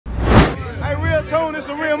tell Tone there's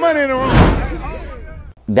some real money in the room.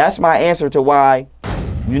 That's my answer to why,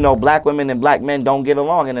 you know, black women and black men don't get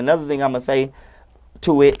along. And another thing I'm gonna say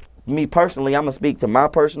to it, me personally, I'm gonna speak to my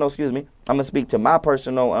personal, I'm gonna speak to my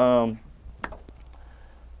personal,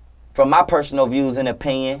 from my personal views and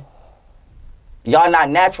opinion, y'all not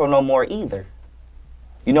natural no more either.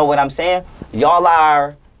 You know what I'm saying? Y'all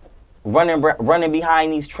are running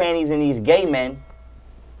behind these trannies and these gay men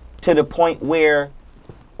to the point where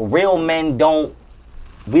real men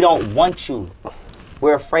we don't want you.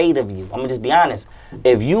 We're afraid of you. I'm gonna just be honest.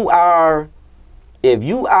 If you are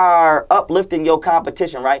uplifting your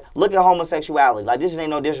competition, right? Look at homosexuality. Like, this ain't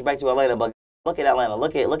no disrespect to Atlanta, but look at Atlanta,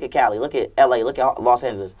 look at Cali, look at LA, look at Los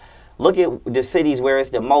Angeles. Look at the cities where it's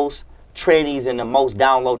the most trannies and the most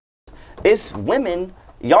download. It's women.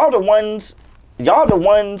 Y'all the ones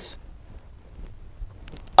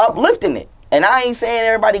uplifting it. And I ain't saying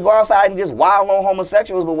everybody go outside and just wild on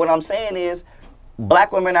homosexuals, but what I'm saying is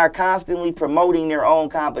black women are constantly promoting their own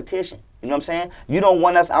competition. You know what I'm saying? You don't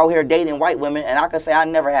want us out here dating white women, and I can say I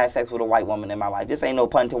never had sex with a white woman in my life. This ain't no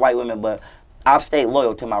pun to white women, but I've stayed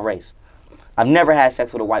loyal to my race. I've never had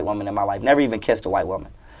sex with a white woman in my life, never even kissed a white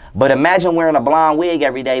woman. But imagine wearing a blonde wig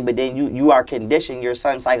every day, but then you are conditioning your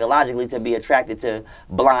son psychologically to be attracted to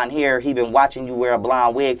blonde hair. He been watching you wear a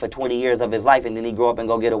blonde wig for 20 years of his life, and then he grow up and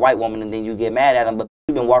go get a white woman, and then you get mad at him, but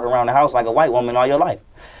you've been walking around the house like a white woman all your life.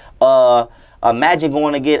 Imagine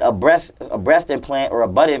going to get a breast implant or a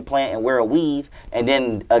butt implant and wear a weave, and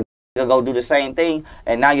then go do the same thing,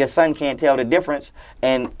 and now your son can't tell the difference,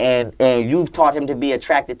 and you've taught him to be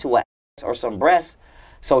attracted to a ass or some breasts,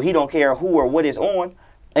 so he don't care who or what is on.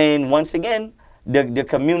 And once again, the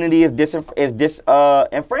community is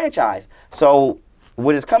disenfranchised. So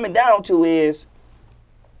what it's coming down to is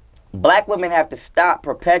black women have to stop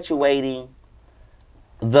perpetuating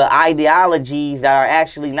the ideologies that are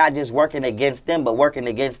actually not just working against them, but working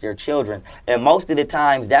against their children. And most of the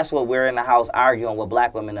times, that's what we're in the house arguing with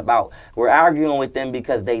black women about. We're arguing with them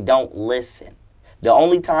because they don't listen. The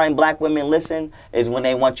only time black women listen is when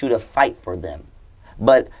they want you to fight for them.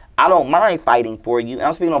 But I don't mind fighting for you. And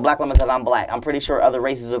I'm speaking on black women because I'm black. I'm pretty sure other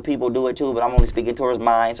races of people do it too, but I'm only speaking towards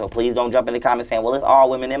mine. So please don't jump in the comments saying, well, it's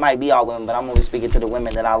all women. It might be all women, but I'm only speaking to the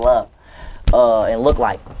women that I love and look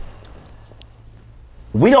like.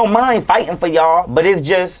 We don't mind fighting for y'all, but it's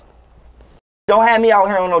just, don't have me out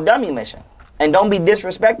here on no dummy mission. And don't be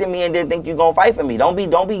disrespecting me and then think you're going to fight for me. Don't be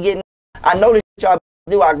getting, I know this y'all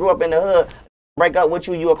do. I grew up in the hood. Break up with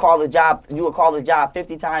you, you will call the job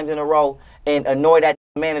 50 times in a row and annoy that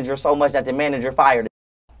manager so much that the manager fired it.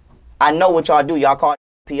 I know what y'all do. Y'all call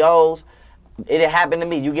POs. It happened to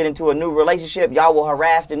me. You get into a new relationship, y'all will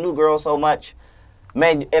harass the new girl so much.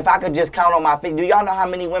 Man, if I could just count on my feet, do y'all know how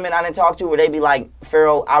many women I didn't talk to where they be like,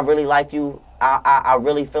 Pharaoh, I really like you. I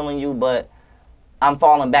really feeling you, but I'm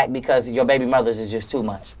falling back because your baby mothers is just too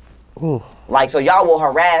much. Ooh. Like, so y'all will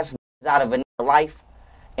harass out of another life.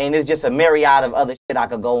 And it's just a myriad of other shit I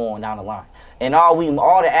could go on down the line. And all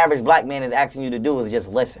the average black man is asking you to do is just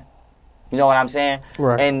listen. You know what I'm saying?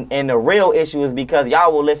 Right. And the real issue is because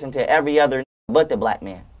y'all will listen to every other but the black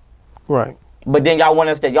man. Right. But then y'all want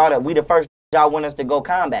us to, we the first y'all want us to go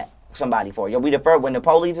combat somebody for you. We the first, when the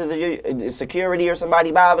police is security or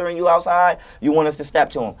somebody bothering you outside, you want us to step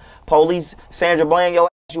to them. Police, Sandra Bland, your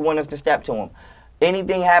ass, you want us to step to them.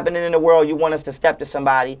 Anything happening in the world, you want us to step to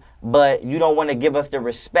somebody, but you don't want to give us the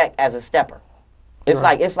respect as a stepper. It's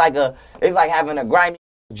right. It's like having a grimy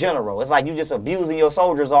general. It's like you just abusing your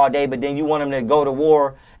soldiers all day, but then you want them to go to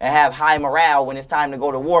war and have high morale when it's time to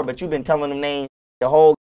go to war, but you've been telling them they ain't the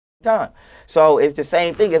whole time. So it's the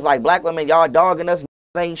same thing. It's like black women, y'all dogging us,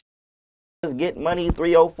 ain't shit, get money,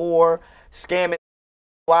 304, scamming,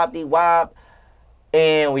 wop.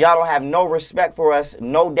 And y'all don't have no respect for us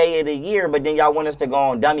no day of the year, but then y'all want us to go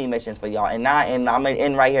on dummy missions for y'all. And I'm going to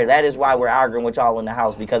end right here. That is why we're arguing with y'all in the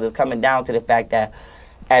house, because it's coming down to the fact that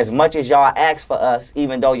as much as y'all ask for us,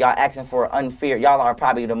 even though y'all asking for unfair, y'all are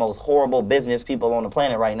probably the most horrible business people on the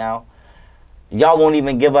planet right now. Y'all won't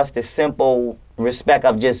even give us the simple respect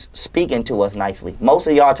of just speaking to us nicely. Most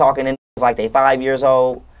of y'all talking in like they 5 years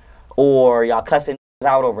old, or y'all cussing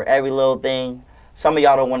out over every little thing. Some of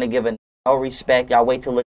y'all don't want to give no respect. Y'all wait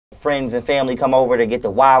till friends and family come over to get the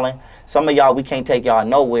wilding. Some of y'all, we can't take y'all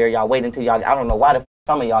nowhere. Y'all wait until y'all, I don't know why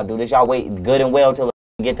some of y'all do this. Y'all wait good and well till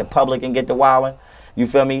get the public and get the wilding. You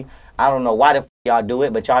feel me? I don't know why y'all do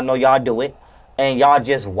it, but y'all know y'all do it. And y'all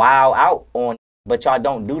just wild out on it, but y'all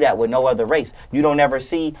don't do that with no other race. You don't ever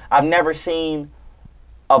see, I've never seen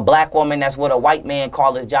a black woman that's with a white man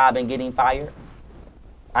call his job and getting fired.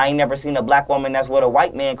 I ain't never seen a black woman that's what a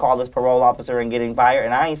white man call his parole officer and getting fired.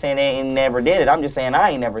 And I ain't saying they ain't never did it. I'm just saying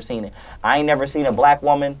I ain't never seen it. I ain't never seen a black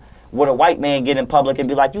woman with a white man get in public and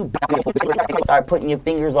be like, you start putting your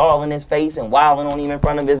fingers all in his face and wilding on him in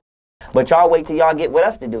front of his. But y'all wait till y'all get with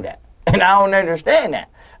us to do that. And I don't understand that.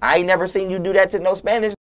 I ain't never seen you do that to no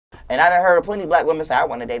Spanish. And I done heard plenty of black women say, I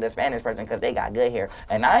want to date a Spanish person because they got good hair.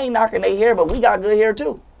 And I ain't knocking their hair, but we got good hair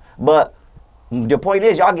too. But the point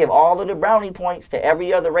is, y'all give all of the brownie points to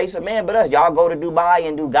every other race of man but us. Y'all go to Dubai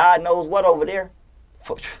and do God knows what over there.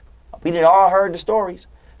 We done all heard the stories.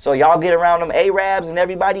 So y'all get around them Arabs and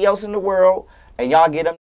everybody else in the world, and y'all get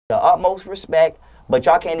them the utmost respect, but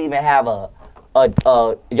y'all can't even have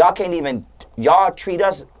y'all treat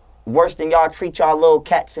us worse than y'all treat y'all little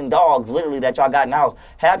cats and dogs, literally, that y'all got in the house.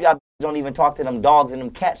 Half y'all don't even talk to them dogs and them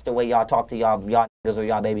cats the way y'all talk to y'all niggas or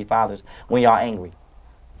y'all baby fathers when y'all angry.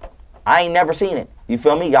 I ain't never seen it. You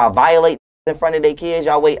feel me? Y'all violate in front of their kids.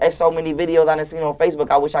 Y'all wait. There's so many videos I done seen on Facebook.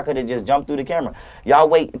 I wish I could have just jumped through the camera. Y'all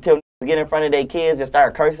wait until get in front of their kids and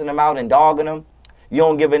start cursing them out and dogging them. You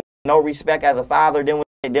don't give it no respect as a father.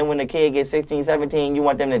 Then when the kid gets 16, 17, you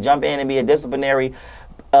want them to jump in and be a disciplinary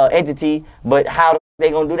entity. But how they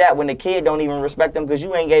gonna do that when the kid don't even respect them because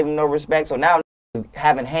you ain't gave them no respect? So now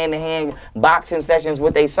having hand-to-hand boxing sessions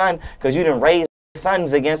with their son because you done raised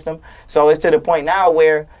sons against them. So it's to the point now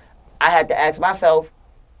where I had to ask myself,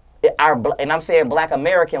 and I'm saying black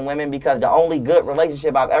American women because the only good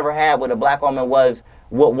relationship I've ever had with a black woman was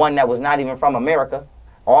one that was not even from America.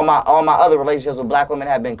 All my other relationships with black women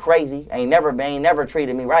have been crazy. Ain't never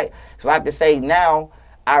treated me right. So I have to say now,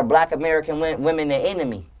 our black American women the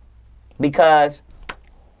enemy. Because,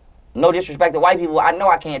 no disrespect to white people, I know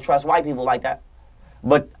I can't trust white people like that.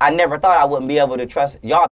 But I never thought I wouldn't be able to trust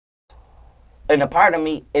y'all. And a part of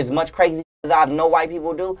me, as much crazy as I know white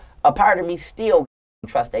people do, a part of me still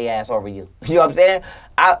trust their ass over you. You know what I'm saying?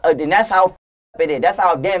 And that's how it is. That's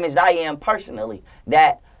how damaged I am personally.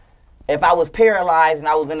 That if I was paralyzed and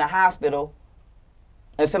I was in the hospital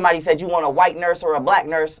and somebody said you want a white nurse or a black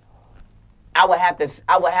nurse, I would have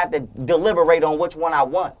to deliberate on which one I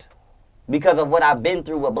want because of what I've been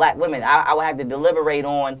through with black women. I would have to deliberate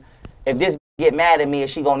on if this get mad at me, is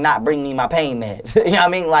she gonna not bring me my pain meds? You know what I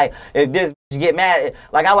mean? Like if this get mad,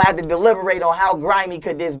 like I would have to deliberate on how grimy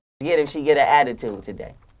could this get if she get an attitude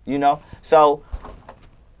today. You know? So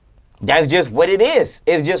that's just what it is.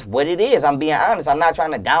 It's just what it is. I'm being honest. I'm not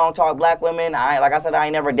trying to down talk black women. Like I said, I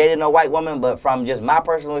ain't never dated no white woman, but from just my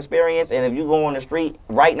personal experience, and if you go on the street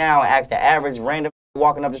right now and ask the average random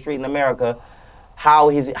walking up the street in America, how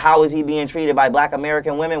is he being treated by black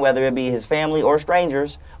American women, whether it be his family or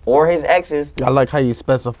strangers or his exes? I like how you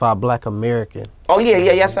specify black American. Oh yeah,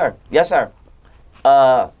 yes sir. Yes sir.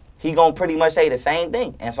 He gonna pretty much say the same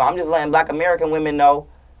thing. And so I'm just letting black American women know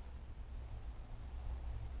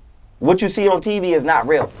what you see on TV is not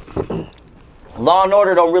real. Law and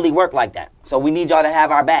order don't really work like that. So we need y'all to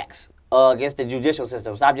have our backs against the judicial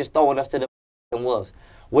system. Stop just throwing us to the wolves.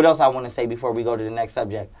 What else I want to say before we go to the next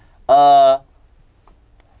subject?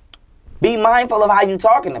 Be mindful of how you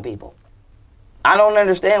talking to people. I don't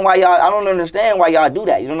understand why y'all do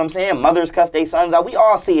that. You know what I'm saying? Mothers cuss their sons out. We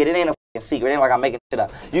all see it. It ain't a secret. It ain't like I'm making shit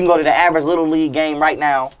up. You can go to the average little league game right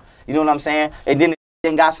now. You know what I'm saying? And then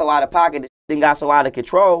it got so out of pocket. It got so out of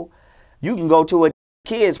control. You can go to a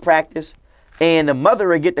kid's practice and the mother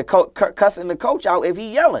will get the cussing the coach out if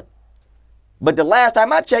he yelling. But the last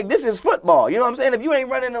time I checked, this is football. You know what I'm saying? If you ain't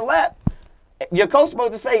running the lap, your coach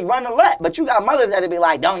supposed to say run the lap. But you got mothers that be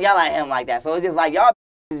like, don't yell at him like that. So it's just like y'all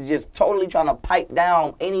is just totally trying to pipe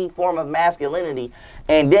down any form of masculinity.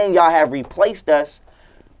 And then y'all have replaced us.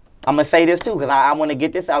 I'm going to say this too because I want to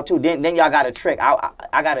get this out too. Then y'all got a trick. Y'all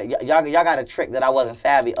got a trick that I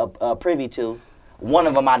wasn't privy to. One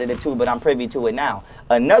of them out of the two, but I'm privy to it now.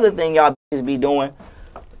 Another thing y'all be doing,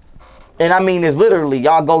 and I mean is literally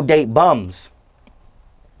y'all go date bums.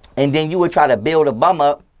 And then you would try to build a bum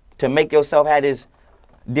up to make yourself have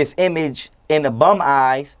this image in the bum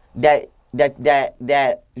eyes that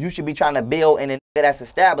you should be trying to build in a that's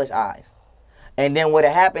established eyes. And then what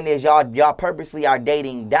happened is y'all purposely are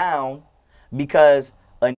dating down because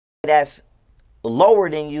a that's lower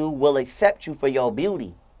than you will accept you for your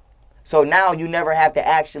beauty. So now you never have to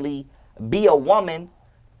actually be a woman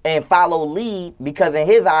and follow lead because in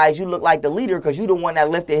his eyes you look like the leader because you the one that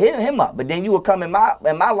lifted him up. But then you will come in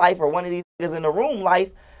my life or one of these niggas in the room life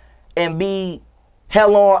and be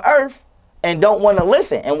hell on earth and don't want to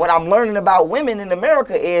listen. And what I'm learning about women in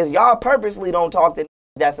America is y'all purposely don't talk to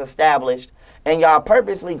that's established and y'all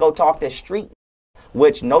purposely go talk to street,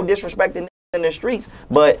 which no disrespect in the streets,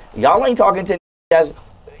 but y'all ain't talking to that's,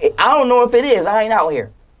 I don't know if it is. I ain't out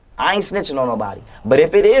here. I ain't snitching on nobody. But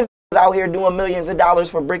if it is out here doing millions of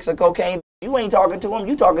dollars for bricks of cocaine, you ain't talking to him.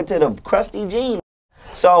 You talking to the crusty gene.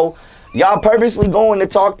 So y'all purposely going to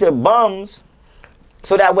talk to bums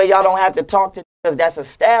so that way y'all don't have to talk to, because that's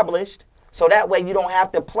established. So that way you don't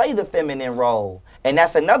have to play the feminine role. And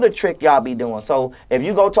that's another trick y'all be doing. So if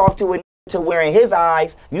you go talk to a to where in his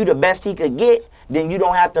eyes you the best he could get, then you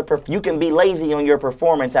don't have to, you can be lazy on your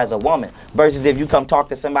performance as a woman. Versus if you come talk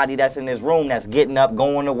to somebody that's in this room that's getting up,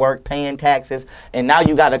 going to work, paying taxes, and now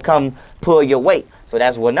you got to come pull your weight. So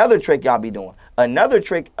that's another trick y'all be doing. Another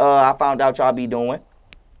trick I found out y'all be doing,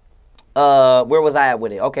 where was I at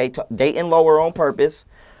with it? Okay, dating lower on purpose.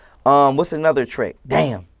 What's another trick?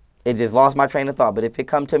 Damn. It just lost my train of thought. But if it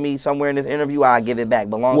come to me somewhere in this interview, I'll give it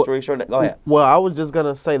back. But long story short, go ahead. Well, I was just going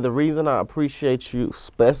to say the reason I appreciate you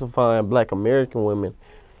specifying Black American women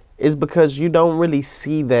is because you don't really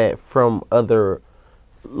see that from other,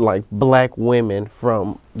 like, Black women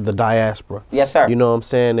from the diaspora. Yes, sir. You know what I'm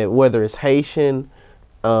saying? That whether it's Haitian,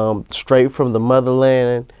 straight from the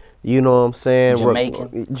motherland, you know what I'm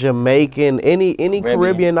saying? Jamaican, any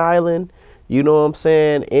Caribbean island, you know what I'm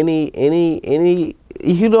saying? Any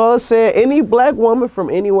you know what I'm saying? Any Black woman from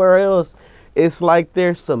anywhere else, it's like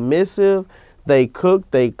they're submissive. They cook,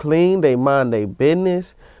 they clean, they mind their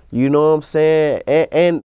business. You know what I'm saying?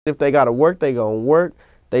 And if they got to work, they going to work.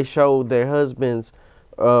 They show their husbands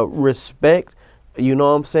respect. You know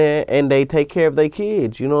what I'm saying? And they take care of their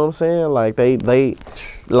kids. You know what I'm saying? Like they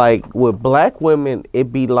like with Black women,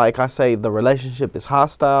 it be like I say, the relationship is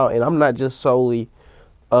hostile. And I'm not just solely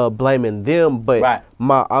blaming them, but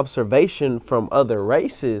my observation from other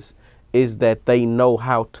races is that they know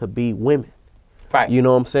how to be women. Right. You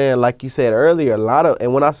know what I'm saying? Like you said earlier,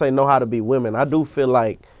 and when I say know how to be women, I do feel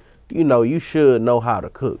like, you know, you should know how to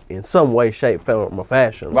cook in some way, shape, form, or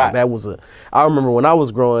fashion. Right. Like I remember when I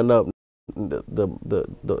was growing up,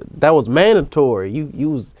 that was mandatory. You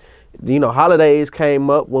was, you know, holidays came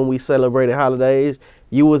up when we celebrated holidays.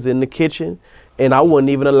 You was in the kitchen. And I wasn't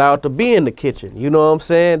even allowed to be in the kitchen. You know what I'm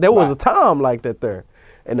saying? There was a time like that there.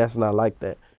 And that's not like that.